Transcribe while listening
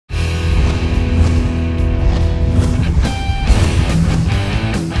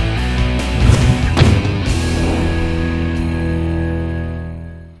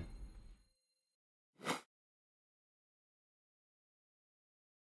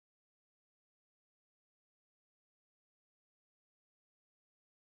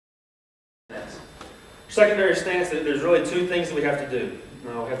Secondary stance, there's really two things that we have to do.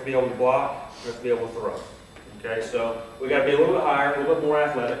 We have to be able to block, we have to be able to throw. Okay, so we got to be a little bit higher, a little bit more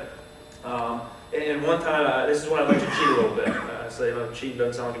athletic. And one time, this is when I let you cheat a little bit. I say, cheating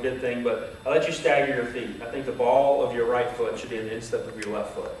doesn't sound like a good thing, but I let you stagger your feet. I think the ball of your right foot should be in the instep of your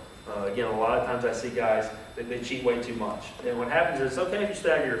left foot. Again, a lot of times I see guys that they cheat way too much. And what happens is, it's okay if you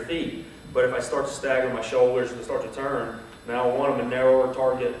stagger your feet, but if I start to stagger my shoulders and I start to turn, now one, I'm a narrower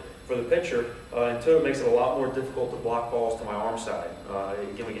target for the pitcher, and two, it makes it a lot more difficult to block balls to my arm side.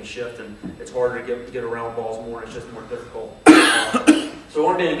 Again, we can shift, and it's harder to get around balls more, and it's just more difficult. So we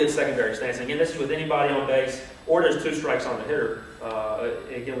want to be in a good secondary stance. And again, this is with anybody on base, or there's two strikes on the hitter.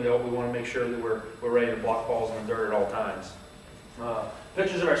 Again, we want to make sure that we're ready to block balls in the dirt at all times.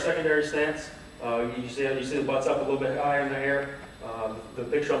 Pictures of our secondary stance. You see the butt's up a little bit higher in the air. The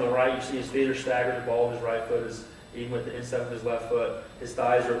picture on the right, you see his feet are staggered. The ball of his right foot is even with the instep of his left foot. His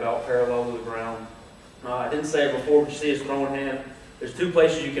thighs are about parallel to the ground. I didn't say it before, but you see his throwing hand. There's two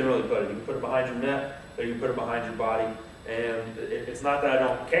places you can really put it. You can put it behind your mitt, or you can put it behind your body. And it's not that I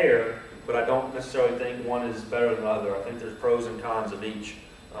don't care, but I don't necessarily think one is better than the other. I think there's pros and cons of each.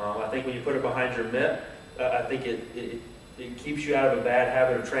 I think when you put it behind your mitt, I think it keeps you out of a bad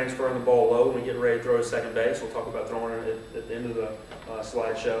habit of transferring the ball low when we get ready to throw to second base. We'll talk about throwing it at the end of the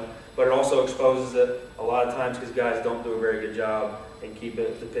slideshow. But it also exposes it a lot of times because guys don't do a very good job and keep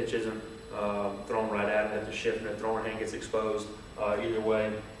it, the pitch isn't thrown right at it, at the shift, and the throwing hand gets exposed either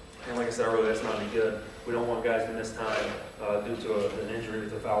way. And like I said earlier, that's not any good. We don't want guys to miss time due to an injury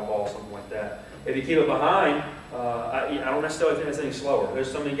with a foul ball, something like that. If you keep it behind, I don't necessarily think it's any slower.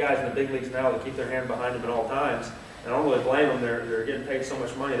 There's so many guys in the big leagues now that keep their hand behind them at all times. And I don't really blame them. They're getting paid so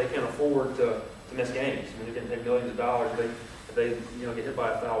much money, they can't afford to miss games. I mean, they're getting paid millions of dollars. If they get hit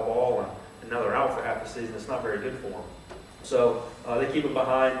by a foul ball and now they're out for half the season, it's not very good for them. So they keep it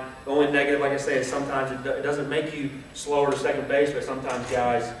behind. The only negative, like I say, is sometimes it doesn't make you slower to second base, but sometimes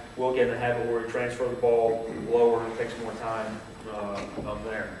guys will get in the habit where you transfer the ball lower and it takes more time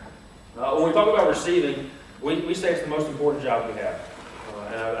there. When we talk about receiving, we say it's the most important job we have.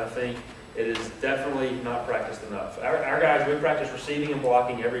 And I think it is definitely not practiced enough. Our guys, we practice receiving and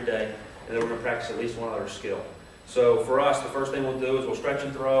blocking every day, and then we're going to practice at least one other skill. So for us, the first thing we'll do is we'll stretch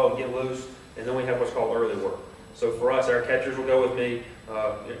and throw and get loose, and then we have what's called early work. So for us, our catchers will go with me.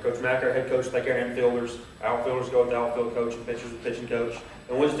 Coach Mack, our head coach, take care of infielders. Outfielders go with the outfield coach, and pitchers with the pitching coach.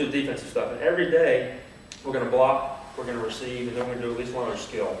 And we'll just do defensive stuff. And every day, we're going to block, we're going to receive, and then we're going to do at least one other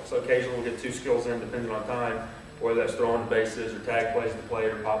skill. So occasionally we'll get two skills in, depending on time, whether that's throwing the bases or tag plays at the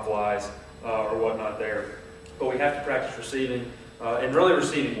plate or pop flies or whatnot there. But we have to practice receiving and really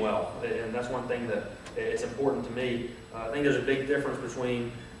receiving well. And that's one thing that it's important to me. I think there's a big difference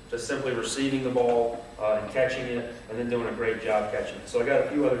between just simply receiving the ball and catching it, and then doing a great job catching it. So I got a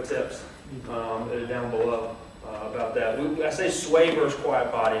few other tips down below about that. I say sway versus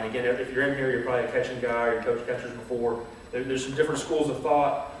quiet body. And again, if you're in here, you're probably a catching guy or you coached catchers before. There's some different schools of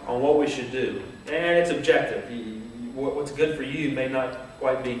thought on what we should do. And it's objective. What's good for you may not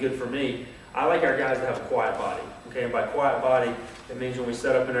quite be good for me. I like our guys to have a quiet body. Okay, and by quiet body, it means when we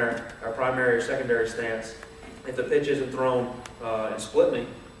set up in our primary or secondary stance, if the pitch isn't thrown and split me,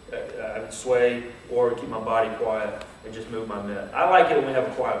 I would sway or keep my body quiet and just move my mitt. I like it when we have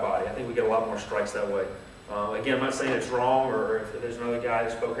a quiet body. I think we get a lot more strikes that way. Again, I'm not saying it's wrong, or if there's another guy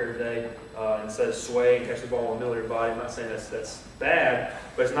that spoke here today and says sway and catch the ball in the middle of your body, I'm not saying that's bad,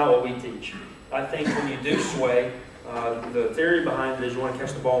 but it's not what we teach. I think when you do sway, the theory behind it is you want to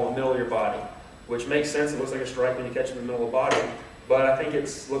catch the ball in the middle of your body, which makes sense. It looks like a strike when you catch it in the middle of the body, but I think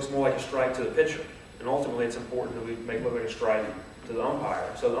it looks more like a strike to the pitcher. And ultimately, it's important that we make it look like a strike to the umpire.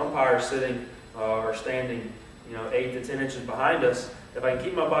 So the umpire is sitting or standing, 8 to 10 inches behind us. If I can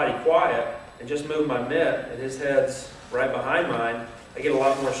keep my body quiet and just move my mitt and his head's right behind mine, I get a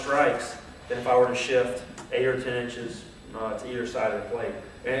lot more strikes than if I were to shift 8 or 10 inches to either side of the plate.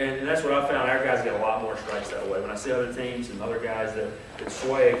 And that's what I found. Our guys get a lot more strikes that way. When I see other teams and other guys that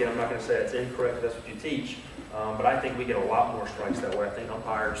sway, again, I'm not going to say that's incorrect if that's what you teach, but I think we get a lot more strikes that way. I think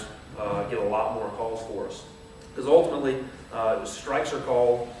umpires get a lot more calls for us. Because ultimately, strikes are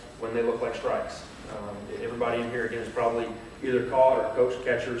called when they look like strikes. Everybody in here, again, is probably either caught or coached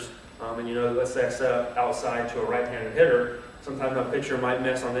catchers. And let's say I set up outside to a right-handed hitter. Sometimes my pitcher might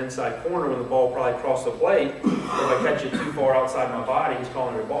miss on the inside corner when the ball probably crossed the plate. If I catch it too far outside my body, he's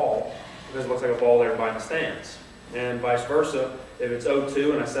calling it a ball because it looks like a ball there by the stands. And vice versa, if it's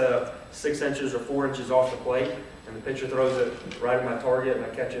 0-2 and I set up 6 inches or 4 inches off the plate and the pitcher throws it right at my target and I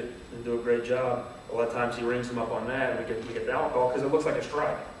catch it and do a great job, a lot of times he rings him up on that and we get the out call because it looks like a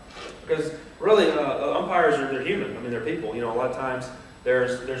strike. Because really, umpires they're human. I mean, they're people. A lot of times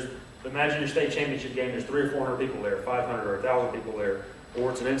there's imagine your state championship game, there's 300 or 400 people there, 500 or 1,000 people there,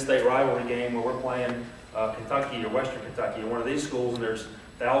 or it's an in-state rivalry game where we're playing Kentucky or Western Kentucky or one of these schools and there's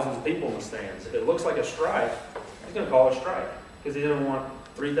thousands of people in the stands. If it looks like a strike, he's going to call it a strike because he doesn't want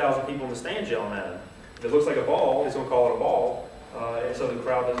 3,000 people in the stands yelling at him. If it looks like a ball, he's going to call it a ball, and so the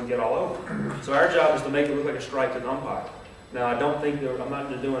crowd doesn't get all over. So our job is to make it look like a strike to the umpire. Now, I don't think I'm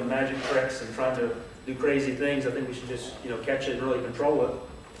not doing magic tricks and trying to do crazy things. I think we should just catch it and really control it,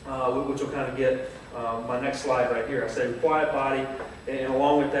 which will kind of get my next slide right here. I say quiet body, and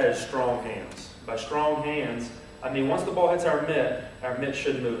along with that is strong hands. By strong hands, I mean once the ball hits our mitt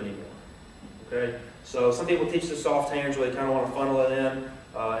shouldn't move anymore. Okay? So some people teach the soft hands where they kind of want to funnel it in.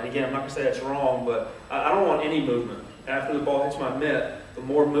 And again, I'm not going to say that's wrong, but I don't want any movement. After the ball hits my mitt, the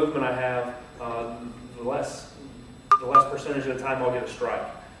more movement I have, the less percentage of the time I'll get a strike.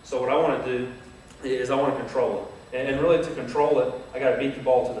 So what I want to do is I want to control it. And really to control it, I got to beat the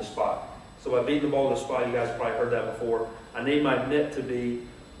ball to the spot. So by beating the ball to the spot, you guys have probably heard that before, I need my mitt to be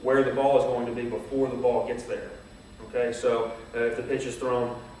where the ball is going to be before the ball gets there. Okay, so if the pitch is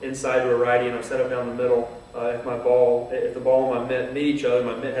thrown inside to a righty and I'm set up down the middle, if the ball and my mitt meet each other,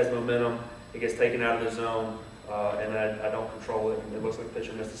 my mitt has momentum, it gets taken out of the zone, and I don't control it, and it looks like the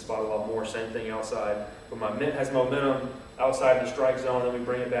pitcher missed the spot a lot more. Same thing outside. When my mitt has momentum outside the strike zone, then we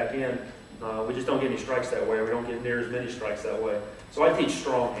bring it back in. We just don't get any strikes that way. We don't get near as many strikes that way. So I teach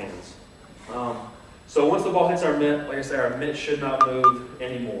strong hands. So once the ball hits our mitt, like I say, our mitt should not move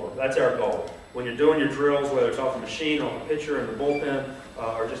anymore. That's our goal. When you're doing your drills, whether it's off the machine, off the pitcher, in the bullpen,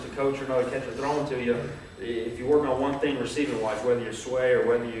 or just a coach or another catcher throwing to you, if you work on one thing receiving-wise, whether you sway or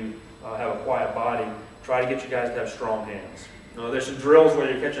whether you have a quiet body, try to get you guys to have strong hands. There's some drills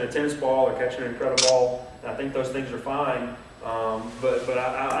where you're catching a tennis ball or catching an incredible ball, and I think those things are fine, but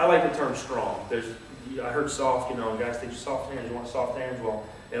I like the term strong. I heard soft, guys teach soft hands. You want soft hands? Well,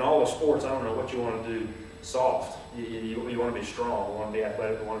 in all the sports, I don't know what you want to do soft. You want to be strong. You want to be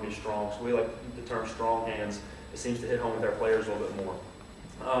athletic. You want to be strong. So we like the term strong hands. It seems to hit home with our players a little bit more.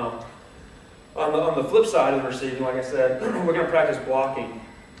 On the flip side of the receiving, like I said, we're going to practice blocking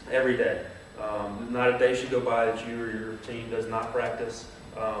every day. Not a day should go by that you or your team does not practice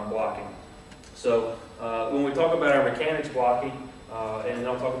blocking. So when we talk about our mechanics blocking, and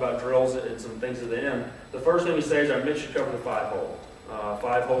I'll talk about drills and some things at the end, the first thing we say is our mitt should cover the 5-hole.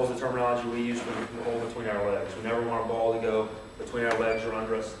 5-hole is the terminology we use for the hole between our legs. We never want a ball to go between our legs or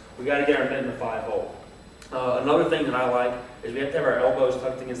under us. We got to get our mitt in the 5-hole. Another thing that I like is we have to have our elbows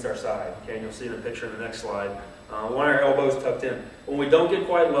tucked against our side. Okay, and you'll see the picture in the next slide. We want our elbows tucked in. When we don't get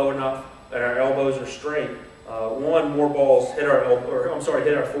quite low enough and our elbows are straight, more balls hit our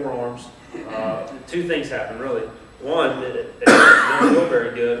hit our forearms. Two things happen really. One, it doesn't feel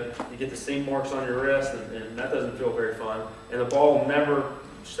very good. You get the seam marks on your wrist, and that doesn't feel very fun. And the ball never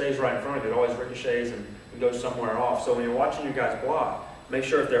stays right in front of you. It always ricochets and goes somewhere off. So when you're watching your guys block, make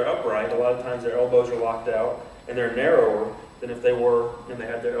sure if they're upright, a lot of times their elbows are locked out, and they're narrower than if they were and they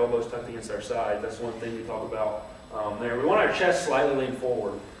had their elbows tucked against their side. That's one thing we talk about there. We want our chest slightly lean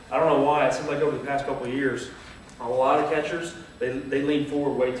forward. I don't know why. It seems like over the past couple of years, a lot of catchers, they lean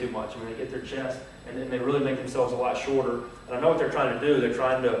forward way too much. I mean, they get their chest, and then they really make themselves a lot shorter. And I know what they're trying to do. They're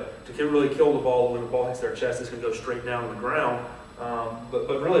trying to really kill the ball. When the ball hits their chest, it's going to go straight down to the ground.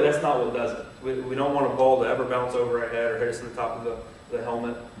 But really, that's not what does it. We don't want a ball to ever bounce over our head or hit us in the top of the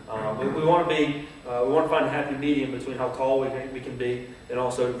helmet. We want to find a happy medium between how tall we can be and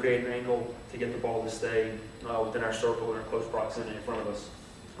also to create an angle to get the ball to stay within our circle and our close proximity in front of us.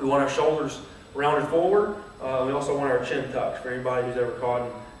 We want our shoulders rounded forward. We also want our chin tucked. For anybody who's ever caught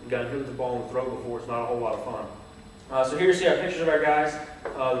and gotten hit with the ball in the throat before, it's not a whole lot of fun. So here you see our pictures of our guys.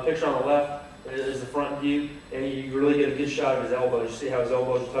 The picture on the left is the front view, and you really get a good shot of his elbows. You see how his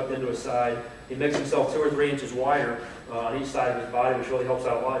elbows are tucked into his side. He makes himself 2 or 3 inches wider on each side of his body, which really helps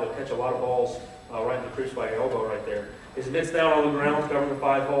out a lot. He'll catch a lot of balls right in the crease by your elbow right there. His mitt's down on the ground, covering the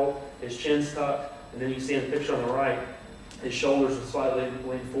 5-hole. His chin's tucked, and then you see in the picture on the right, his shoulders are slightly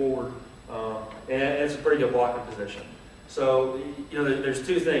leaned forward, and it's a pretty good blocking position. So there's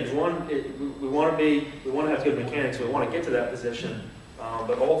 2 things. One, we want to have good mechanics. We want to get to that position,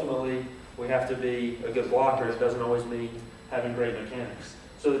 but ultimately we have to be a good blocker. It doesn't always mean having great mechanics.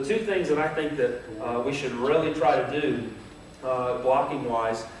 So the 2 things that I think that we should really try to do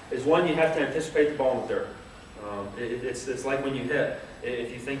blocking-wise is, one, you have to anticipate the ball in the dirt. It's like when you hit.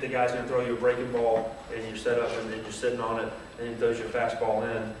 If you think the guy's going to throw you a breaking ball and you're set up and then you're sitting on it and he throws your fastball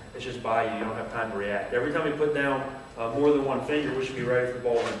in, it's just by you. You don't have time to react. Every time we put down more than 1 finger, we should be ready for the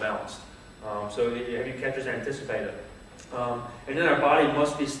ball to be bounced. So have you catchers anticipate it? And then our body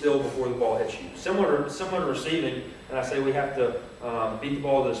must be still before the ball hits you. Similar to receiving, and I say we have to beat the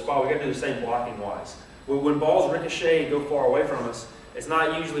ball to the spot, we have to do the same blocking-wise. When balls ricochet and go far away from us, it's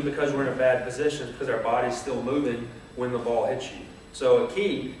not usually because we're in a bad position, it's because our body's still moving when the ball hits you. So a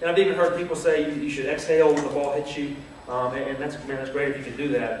key, and I've even heard people say you should exhale when the ball hits you, and that's great if you can do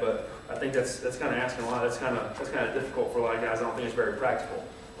that, but I think that's kind of asking a lot. That's kind of difficult for a lot of guys. I don't think it's very practical.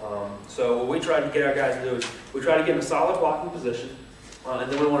 So what we try to get our guys to do is we try to get in a solid blocking position,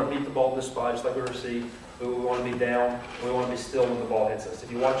 and then we want to beat the ball to the spot just like we receive. We want to be down, and we want to be still when the ball hits us.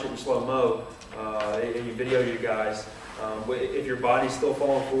 If you watch it in slow-mo, and you video your guys, if your body's still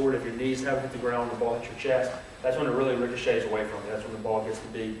falling forward, if your knees haven't hit the ground, the ball hits your chest, that's when it really ricochets away from you. That's when the ball gets to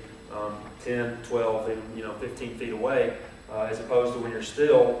be 10, 12, and 15 feet away, as opposed to when you're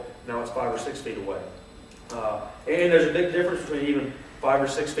still, now it's 5 or 6 feet away. And there's a big difference between even 5 or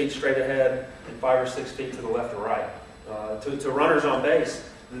 6 feet straight ahead and 5 or 6 feet to the left or right. To runners on base,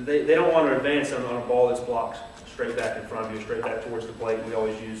 they don't want to advance on a ball that's blocked straight back in front of you, straight back towards the plate. We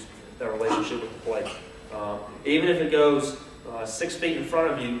always use that relationship with the plate. Even if it goes 6 feet in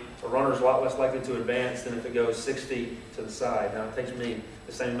front of you, a runner's a lot less likely to advance than if it goes 6 feet to the side. Now, it takes me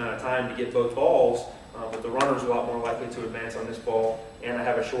the same amount of time to get both balls, but the runner's a lot more likely to advance on this ball, and I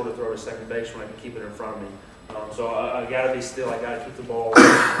have a shorter throw to second base when I can keep it in front of me. So I got to be still. I got to keep the ball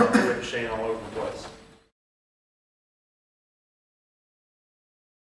ricocheting all over the place.